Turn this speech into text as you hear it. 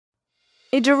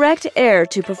A direct heir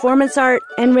to performance art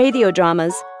and radio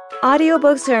dramas,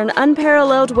 audiobooks are an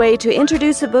unparalleled way to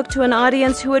introduce a book to an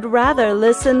audience who would rather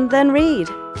listen than read.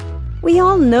 We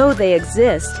all know they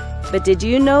exist, but did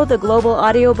you know the global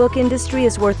audiobook industry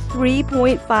is worth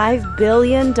 $3.5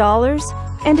 billion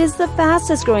and is the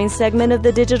fastest growing segment of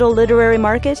the digital literary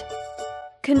market?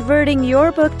 Converting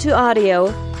your book to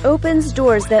audio opens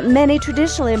doors that many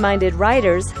traditionally minded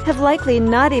writers have likely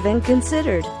not even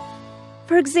considered.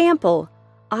 For example,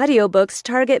 audiobooks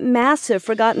target massive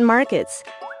forgotten markets,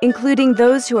 including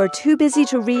those who are too busy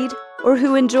to read or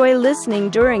who enjoy listening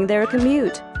during their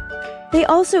commute. They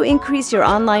also increase your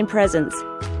online presence,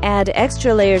 add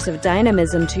extra layers of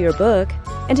dynamism to your book,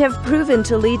 and have proven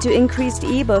to lead to increased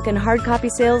ebook and hard copy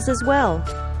sales as well.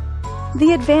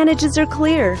 The advantages are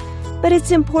clear, but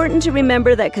it's important to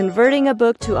remember that converting a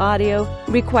book to audio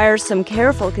requires some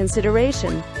careful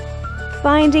consideration.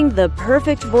 Finding the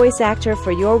perfect voice actor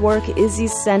for your work is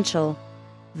essential.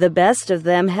 The best of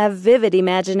them have vivid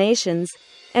imaginations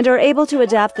and are able to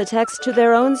adapt the text to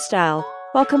their own style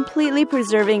while completely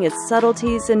preserving its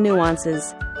subtleties and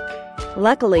nuances.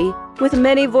 Luckily, with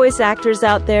many voice actors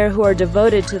out there who are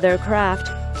devoted to their craft,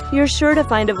 you're sure to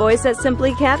find a voice that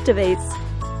simply captivates.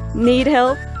 Need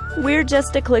help? We're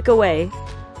just a click away.